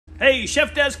Hey,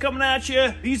 Chef Dez coming at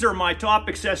you. These are my top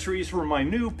accessories for my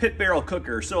new Pit Barrel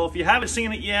Cooker. So if you haven't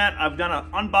seen it yet, I've done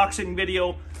an unboxing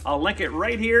video. I'll link it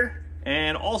right here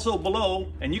and also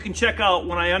below. And you can check out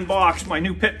when I unbox my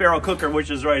new Pit Barrel Cooker,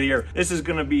 which is right here. This is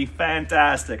gonna be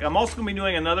fantastic. I'm also gonna be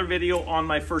doing another video on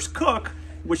my first cook,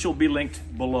 which will be linked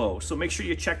below. So make sure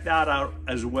you check that out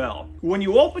as well. When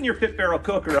you open your Pit Barrel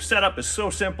Cooker, setup is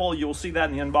so simple. You'll see that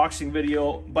in the unboxing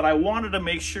video, but I wanted to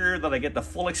make sure that I get the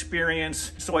full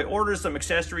experience. So I ordered some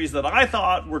accessories that I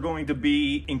thought were going to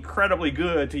be incredibly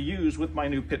good to use with my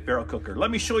new Pit Barrel Cooker. Let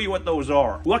me show you what those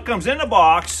are. What comes in the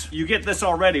box, you get this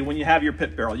already when you have your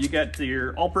Pit Barrel. You get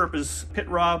your all-purpose pit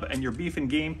rub and your beef and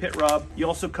game pit rub. You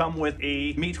also come with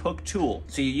a meat hook tool.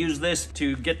 So you use this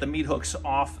to get the meat hooks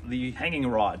off the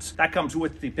hanging rods. That comes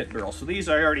with the Pit Barrel. So these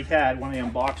I already had when I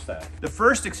unboxed that. The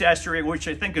first accessory, which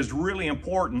I think is really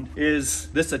important, is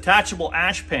this Attachable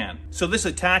Ash Pan. So this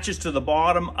attaches to the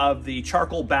bottom of the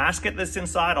charcoal basket that's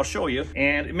inside. I'll show you.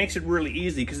 And it makes it really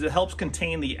easy because it helps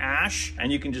contain the ash,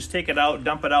 and you can just take it out,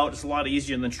 dump it out. It's a lot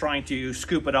easier than trying to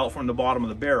scoop it out from the bottom of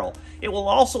the barrel. It will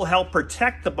also help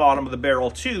protect the bottom of the barrel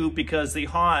too, because the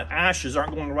hot ashes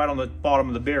aren't going right on the bottom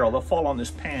of the barrel. They'll fall on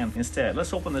this pan instead.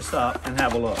 Let's open this up and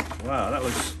have a look. Wow, that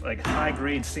looks like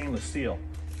high-grade stainless steel.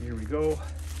 Here we go.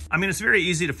 I mean, it's very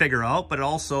easy to figure out, but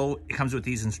it comes with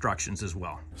these instructions as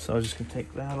well. So I'm just gonna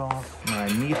take that off,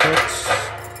 my meat hooks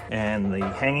and the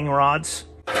hanging rods,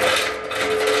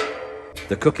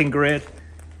 the cooking grid,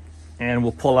 and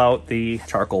we'll pull out the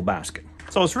charcoal basket.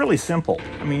 So it's really simple.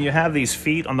 I mean, you have these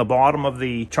feet on the bottom of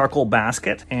the charcoal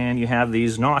basket and you have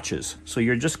these notches. So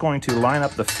you're just going to line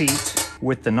up the feet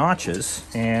with the notches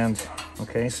and,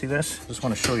 okay, see this? Just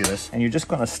want to show you this. And you're just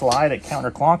going to slide it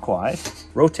counterclockwise,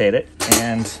 rotate it,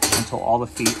 and until all the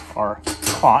feet are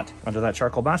caught under that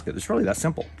charcoal basket. It's really that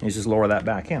simple. You just lower that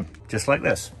back in, just like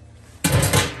this.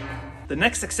 The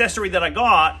next accessory that I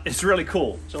got is really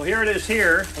cool. So here it is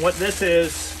here. And what this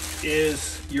is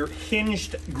your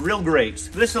hinged grill grates.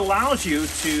 This allows you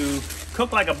to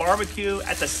cook like a barbecue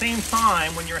at the same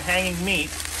time when you're hanging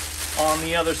meat on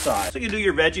the other side. So you do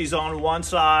your veggies on one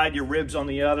side, your ribs on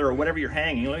the other, or whatever you're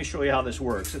hanging. Let me show you how this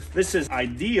works. This is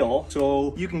ideal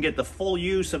so you can get the full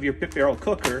use of your Pit Barrel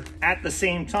Cooker at the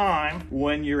same time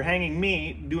when you're hanging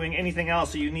meat, doing anything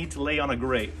else that you need to lay on a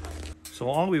grate. So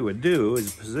all we would do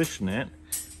is position it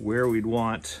where we'd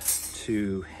want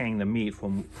to hang the meat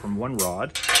from one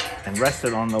rod and rest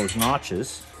it on those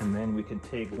notches, and then we can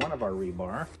take one of our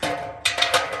rebar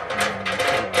and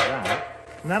like that.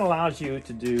 And that allows you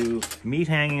to do meat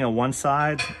hanging on one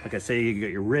side. Like I say, you got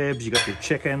your ribs, you got your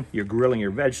chicken, you're grilling your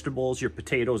vegetables, your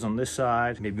potatoes on this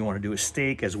side. Maybe you want to do a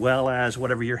steak as well as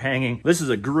whatever you're hanging. This is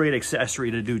a great accessory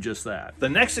to do just that. The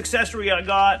next accessory I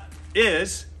got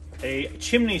is a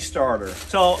chimney starter.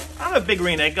 So I'm a big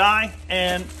green egg guy,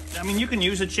 and I mean, you can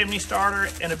use a chimney starter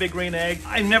and a big green egg.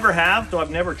 I never have, so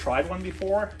I've never tried one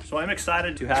before. So I'm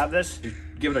excited to have this, to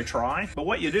give it a try. But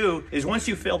what you do is once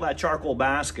you fill that charcoal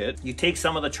basket, you take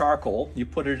some of the charcoal, you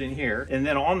put it in here, and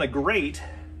then on the grate,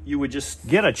 you would just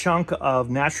get a chunk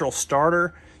of natural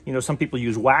starter. You know, some people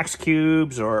use wax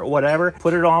cubes or whatever.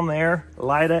 Put it on there,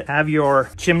 light it, have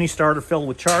your chimney starter filled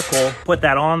with charcoal, put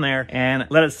that on there and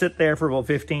let it sit there for about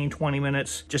 15, 20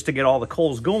 minutes just to get all the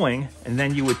coals going. And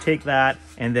then you would take that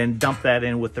and then dump that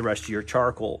in with the rest of your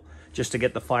charcoal just to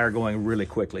get the fire going really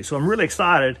quickly. So I'm really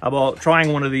excited about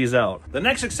trying one of these out. The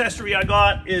next accessory I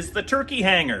got is the turkey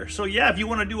hanger. So yeah, if you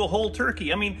want to do a whole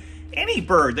turkey, I mean, any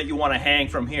bird that you want to hang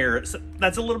from here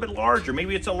that's a little bit larger.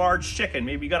 Maybe it's a large chicken,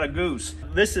 maybe you got a goose.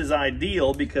 This is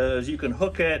ideal because you can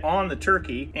hook it on the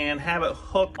turkey and have it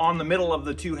hook on the middle of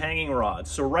the two hanging rods.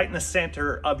 So right in the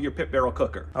center of your Pit Barrel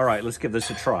Cooker. All right, let's give this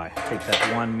a try. Take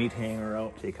that one meat hanger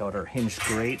out, take out our hinged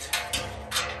grate,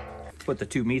 put the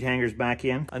two meat hangers back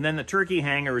in. And then the turkey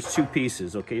hanger is two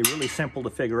pieces, okay? Really simple to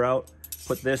figure out.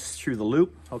 Put this through the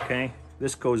loop, okay?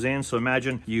 This goes in, so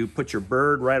imagine you put your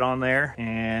bird right on there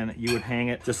and you would hang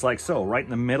it just like so, right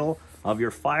in the middle of your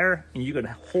fire, and you could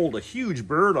hold a huge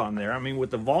bird on there. I mean,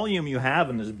 with the volume you have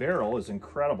in this barrel is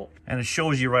incredible. And it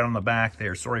shows you right on the back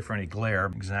there, sorry for any glare,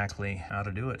 exactly how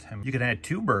to do it. I mean, you could add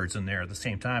two birds in there at the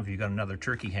same time if you got another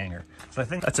turkey hanger. So I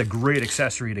think that's a great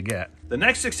accessory to get. The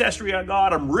next accessory I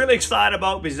got, I'm really excited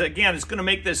about because again, it's gonna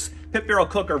make this Pit Barrel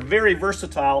Cooker very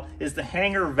versatile, is the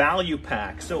hanger value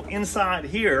pack. So inside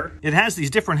here, it has these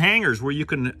different hangers where you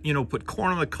can, you know, put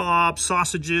corn on the cob,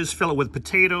 sausages, fill it with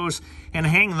potatoes, and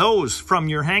hang those from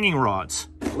your hanging rods.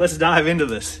 Let's dive into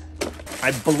this.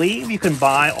 I believe you can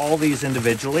buy all these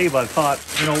individually, but I thought,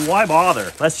 you know, why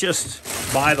bother? Let's just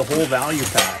buy the whole value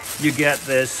pack. You get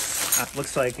this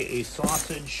Looks like a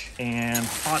sausage and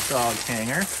hot dog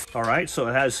hanger. All right, so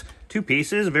it has 2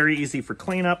 pieces, very easy for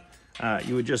cleanup.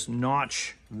 You would just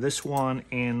notch this one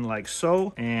in like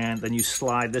so, and then you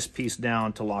slide this piece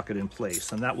down to lock it in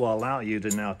place. And that will allow you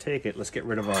to now take it. Let's get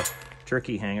rid of our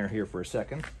turkey hanger here for a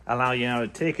second. Allow you now to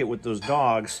take it with those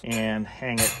dogs and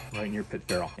hang it right in your pit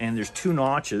barrel. And there's 2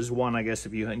 notches. One, I guess,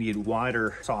 if you need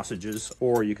wider sausages,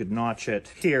 or you could notch it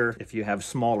here if you have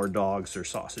smaller dogs or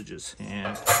sausages,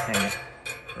 and hang it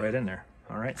right in there.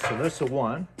 All right, so that's the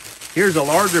one. Here's a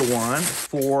larger one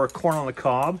for corn on the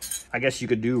cob. I guess you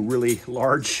could do really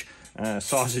large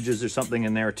sausages or something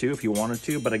in there too if you wanted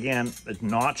to, but again, it's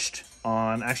notched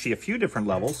on actually a few different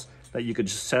levels that you could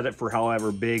just set it for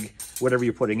however big whatever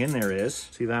you're putting in there is.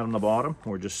 See that on the bottom?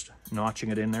 We're just notching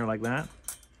it in there like that.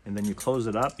 And then you close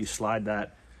it up, you slide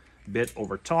that bit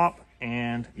over top,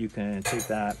 and you can take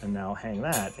that and now hang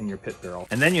that in your pit barrel.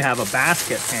 And then you have a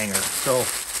basket hanger. So,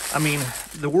 I mean,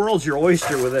 the world's your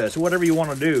oyster with this. Whatever you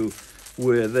want to do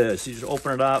with this, you just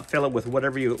open it up, fill it with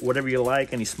whatever you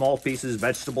like, any small pieces,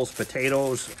 vegetables,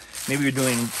 potatoes. Maybe you're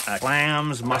doing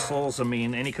clams, mussels, I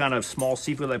mean, any kind of small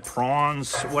seafood like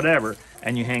prawns, whatever.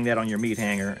 And you hang that on your meat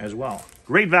hanger as well.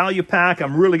 Great value pack.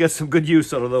 I'm really getting some good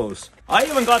use out of those. I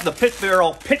even got the Pit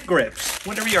Barrel pit grips.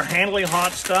 Whenever you're handling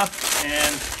hot stuff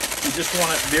and you just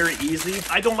want it very easy.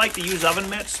 I don't like to use oven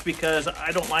mitts because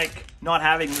I don't like not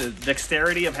having the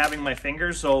dexterity of having my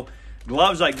fingers. So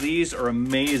gloves like these are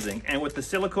amazing. And with the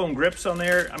silicone grips on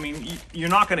there, I mean, you're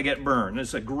not going to get burned.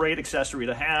 It's a great accessory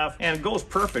to have, and it goes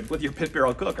perfect with your pit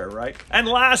barrel cooker, right? And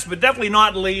last but definitely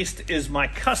not least is my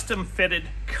custom fitted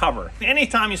cover.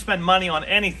 Anytime you spend money on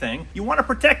anything, you want to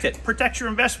protect it, protect your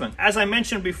investment. As I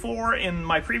mentioned before in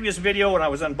my previous video when I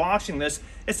was unboxing this,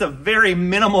 it's a very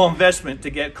minimal investment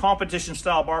to get competition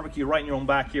style barbecue right in your own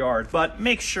backyard, but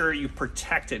make sure you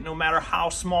protect it no matter how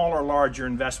small or large your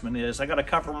investment is. I got a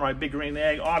cover for my big green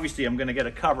egg. Obviously, I'm going to get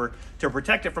a cover to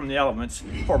protect it from the elements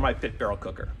for my pit barrel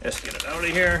cooker. Let's get it out of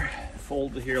here.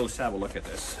 Fold it here. Let's have a look at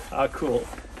this. How cool.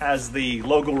 Has the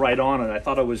logo right on it. I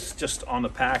thought it was just on the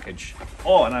package.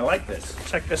 Oh, and I like this.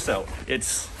 Check this out.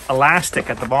 It's elastic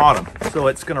at the bottom, so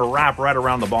it's going to wrap right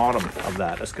around the bottom of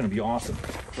that. That's going to be awesome.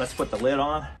 Let's put the lid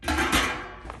on. I'm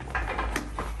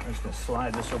just going to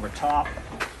slide this over top.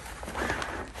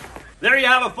 There you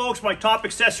have it, folks, my top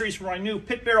accessories for my new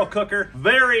pit barrel cooker.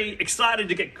 Very excited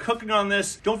to get cooking on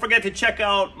this. Don't forget to check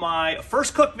out my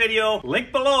first cook video,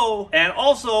 link below. And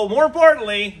also, more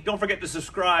importantly, don't forget to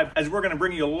subscribe, as we're gonna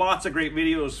bring you lots of great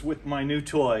videos with my new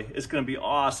toy. It's gonna be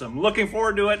awesome. Looking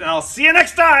forward to it, and I'll see you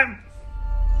next time.